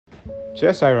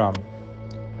Jai Sai Ram.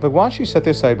 Bhagawan Sri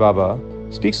Sathya Sai Baba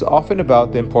speaks often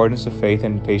about the importance of faith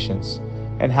and patience,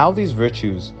 and how these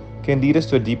virtues can lead us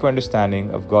to a deeper understanding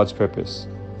of God's purpose.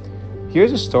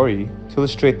 Here's a story to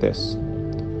illustrate this.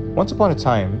 Once upon a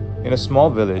time, in a small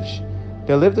village,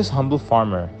 there lived this humble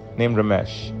farmer named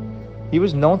Ramesh. He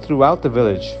was known throughout the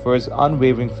village for his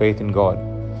unwavering faith in God,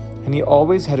 and he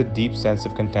always had a deep sense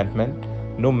of contentment,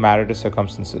 no matter the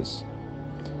circumstances.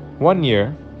 One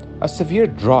year, a severe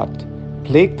drought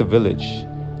plagued the village.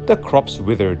 The crops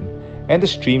withered, and the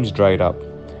streams dried up,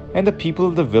 and the people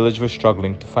of the village were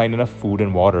struggling to find enough food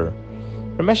and water.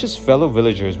 Ramesh's fellow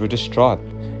villagers were distraught,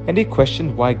 and they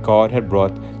questioned why God had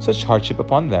brought such hardship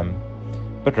upon them.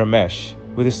 But Ramesh,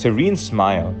 with a serene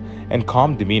smile and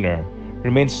calm demeanor,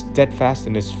 remained steadfast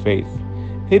in his faith.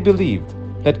 He believed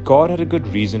that God had a good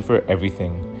reason for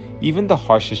everything, even the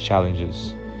harshest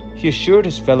challenges. He assured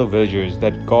his fellow villagers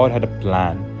that God had a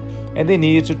plan, and they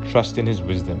needed to trust in his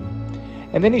wisdom.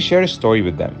 And then he shared a story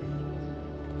with them.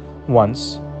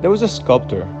 Once, there was a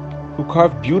sculptor who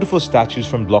carved beautiful statues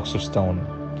from blocks of stone.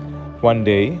 One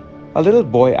day, a little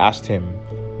boy asked him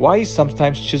why he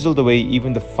sometimes chiseled away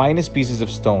even the finest pieces of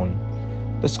stone.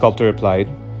 The sculptor replied,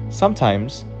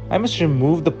 "Sometimes I must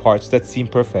remove the parts that seem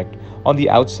perfect on the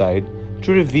outside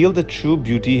to reveal the true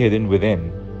beauty hidden within."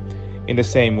 In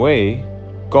the same way,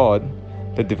 God,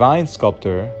 the divine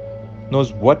sculptor,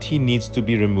 knows what he needs to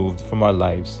be removed from our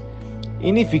lives.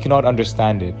 Even if we cannot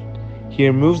understand it, he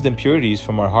removes the impurities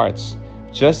from our hearts,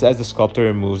 just as the sculptor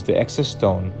removes the excess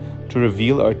stone to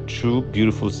reveal our true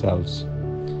beautiful selves.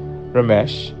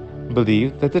 Ramesh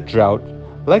believed that the drought,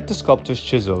 like the sculptor's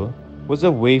chisel, was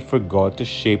a way for God to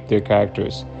shape their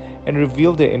characters and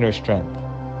reveal their inner strength.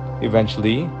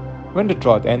 Eventually, when the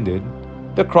drought ended,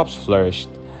 the crops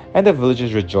flourished, and the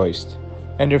villagers rejoiced,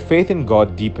 and their faith in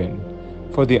God deepened,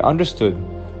 for they understood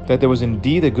that there was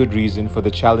indeed a good reason for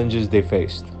the challenges they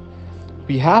faced.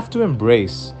 We have to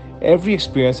embrace every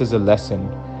experience as a lesson,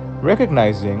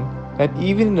 recognizing that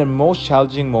even in the most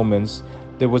challenging moments,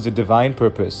 there was a divine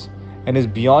purpose and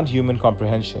is beyond human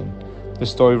comprehension.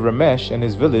 The story of Ramesh and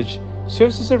his village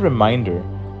serves as a reminder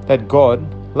that God,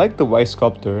 like the wise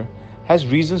sculptor,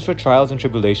 has reasons for trials and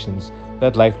tribulations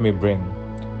that life may bring.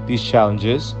 These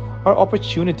challenges are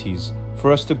opportunities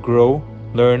for us to grow,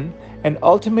 learn, and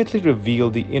ultimately reveal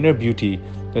the inner beauty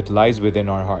that lies within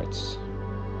our hearts.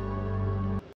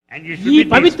 And you should be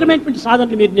పవిత్రమైనటువంటి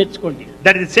సాధనలు మీరు నేర్చుకోండి.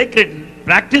 That is sacred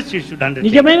practice you should undertake.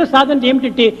 నిజమైన సాధన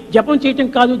ఏమిటంటే జపం చేయటం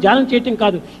కాదు, ధ్యానం చేయటం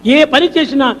కాదు. ఏ పని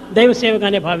చేసినా దైవ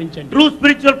సేవగానే భావించండి. True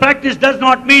spiritual practice does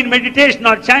not mean meditation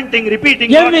or chanting, repeating.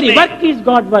 Every work is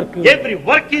God work. Every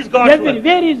work is God's work.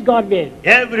 Everywhere is God there.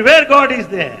 Everywhere God is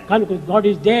there. కనుక God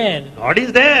is there. God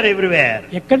is there everywhere.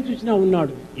 ఎక్కడ చూసినా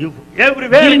ఉన్నాడు.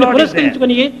 Everywhere God is there.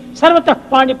 పురస్కరించుకొని సర్వతః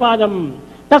పాణిపాదం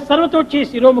తత్సర్వతోచ్ఛే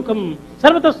శిరోముఖం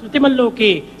సర్వత శృతిమల్లోకే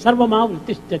సర్వమా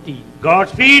ఉత్తిష్టతి.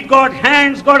 God's feet, God's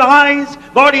hands, God's eyes,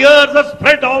 God's ears are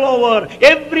spread all over,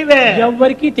 everywhere.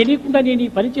 ఎవరికి తెలియకుండా నేను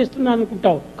ఈ పని చేస్తున్నాను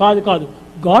అనుకుంటావు. కాదు కాదు,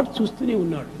 గాడ్ చూస్తూనే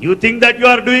ఉన్నాడు. You think that you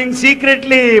are doing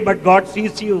secretly, but God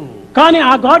sees you. కానీ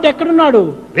ఆ గాడ్ ఎక్కడున్నాడు?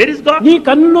 Where is God? నీ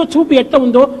కన్నులో చూపు ఎట్లా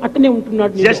ఉందో అట్టనే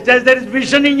ఉంటున్నాడు. Just as there is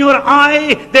vision in your eye,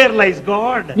 there lies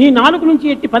God. నీ నాలుక నుంచి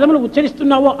ఎట్టి పదములు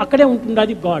ఉచ్చరిస్తున్నావో అక్కడే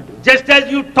ఉంటున్నది God. Just as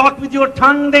you talk with your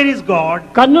tongue, there is God.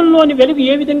 కన్నుల్లోని వెలుగు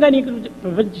ఏ విధంగా నీకు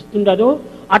ప్రపంచిస్తుందో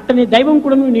అట్టనే దైవం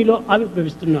కూడా నీలో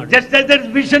ఆవిర్భవిస్తున్నాడు. Just as there is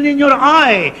vision in your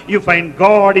eye, you find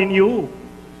God in you.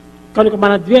 కనుక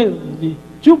మన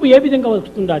చూపు ఏ విధంగా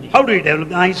వస్తుండాలి? How do you develop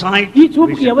the eyesight? ఈ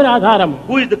చూపుకి ఎవరు ఆధారం?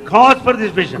 Who is the cause for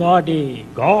this vision? గాడే.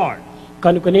 God.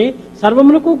 కనుకనే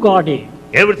సర్వమునకు గాడే.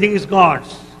 Everything is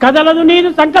God's. కదలదు నేను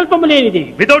సంకల్పము లేనిది.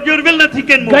 Without your will nothing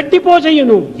can move.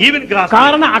 గడ్డిపోజయును. Even grass.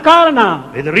 కారణ అకారణ.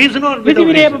 With a reason or without reason.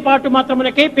 విధిరేప పాటు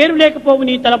మాత్రమునకే పేరు లేకపోవు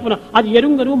నీ తలపున అది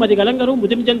ఎరుంగరు మది గలంగరు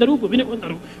ముదిమిజందరు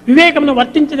వినుకొందరు వివేకమును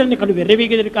వర్తించదని కడు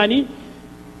వెర్రవీగెదరు కానీ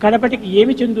కడపటికి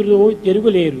ఏమి చెందురు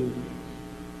తెరుగులేరు.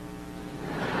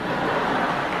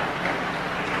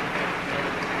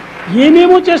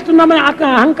 ఏమేమో చేస్తున్నామని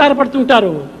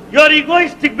అహంకారపడుతుంటారు. You are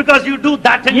egoistic because you do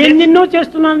that and ఎన్నెన్నో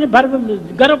చేస్తున్నానని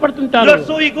గర్వపడుతుంటారు. You are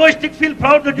so egoistic, feel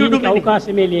proud that you do many.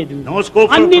 అవకాశమే లేదు. No scope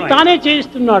for అన్ని pride. తానే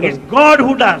చేస్తున్నాడు. It's God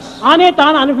who does. ఆనే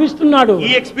తాను అనుభవిస్తున్నాడు.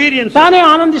 He experiences. తానే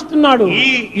ఆనందిస్తున్నాడు.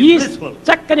 He is blissful.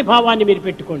 చక్కని భావాన్ని మీరు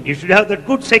పెట్టుకోండి. You should have that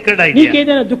good sacred idea.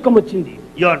 నీకేదైనా దుఃఖం వచ్చింది.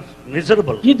 You are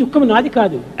miserable. ఈ దుఃఖం నాది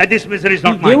కాదు. And this misery is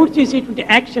not mine. దేవుడు చేసేటువంటి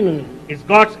action. It's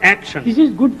God's action. This is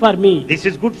good for me. This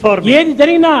is good for me. ఏది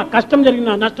జరిగినా, కష్టం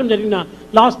జరిగినా, నష్టం జరిగినా,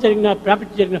 లాస్ జరిగినా,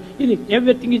 ప్రాఫిట్ జరిగినా, ఇది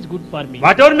everything is good for me.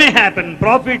 Whatever may happen,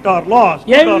 profit or loss,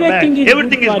 good or bad,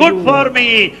 everything is good for me.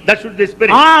 That should be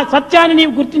spirit. ఆ సత్యాన్ని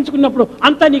నీవు గుర్తించుకున్నప్పుడు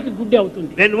అంతా నీకు గుడ్డే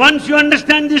అవుతుంది. When once you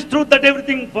understand this truth that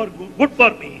everything for good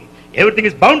for me. Everything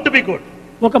is bound to be good.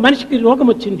 ఒక మనిషికి రోగం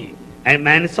వచ్చింది. And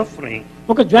man is suffering.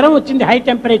 ఒక జ్వరం వచ్చింది, high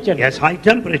temperature. Yes, high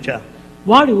temperature.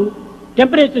 వాడు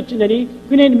టెంపరేచర్ వచ్చిందని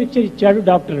క్వినైన్ మిక్చర్ ఇచ్చాడు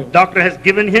doctor. Doctor has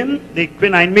given him the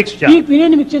quinine mixture. ఈ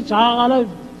క్వినైన్ మిక్చర్ చాలా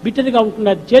బిటర్ గా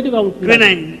ఉంటుంది, చేదుగా ఉంటుంది.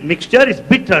 Quinine mixture is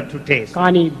bitter to taste.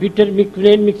 కానీ బిటర్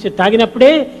క్వినైన్ మిక్చర్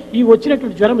తాగినప్పుడే ఈ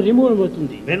వచ్చినటువంటి జ్వరం రిమూవ్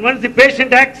అవుతుంది. When once the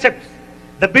patient accepts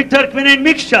the bitter quinine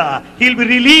mixture, he will be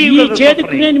relieved of the ఈ చేదు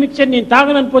suffering. క్వినైన్ మిక్చర్ నేను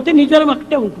తాగనకపోతే నీ జ్వరం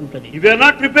అక్కడే ఉంటుంది. If you are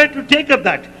not prepared to take up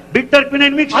that bitter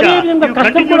quinine mixture, అదే విధంగా you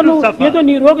కష్టం continue కూడా to suffer. ఏదో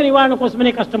నీ రోగ నివారణ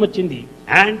కోసమనే కష్టం వచ్చింది.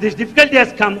 And this difficulty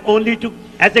has come only to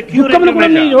as a curative దుఃఖం కూడా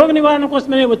నీ measure, రోగ నివారణ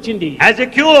కోసమనే వచ్చింది. as a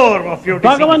cure of your disease.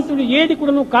 భగవంతుడు ఏది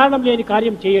కూడా కారణం లేని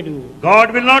కార్యం చేయడు. God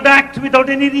will not act without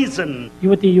any reason.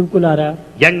 యువతి యువకులారా,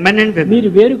 Young men and women,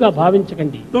 మీరు వేరుగా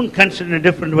భావించకండి. don't consider in a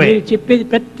different మీరు way. చెప్పేది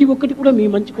ప్రతి ఒక్కటి కూడా మీ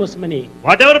మంచి కోసమనే.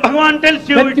 Whatever Bhagavan tells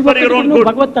you, ప్రతి it's for your own ఒక్కటి good.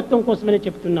 భగవత్ తత్వం కోసమనే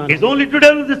చెప్తున్నాను. It's only to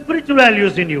develop the spiritual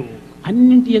values in you.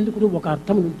 అన్నింటి ఎందుకు ఒక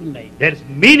అర్థం ఉంటున్నాయి. There is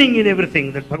meaning in everything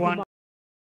that Bhagavan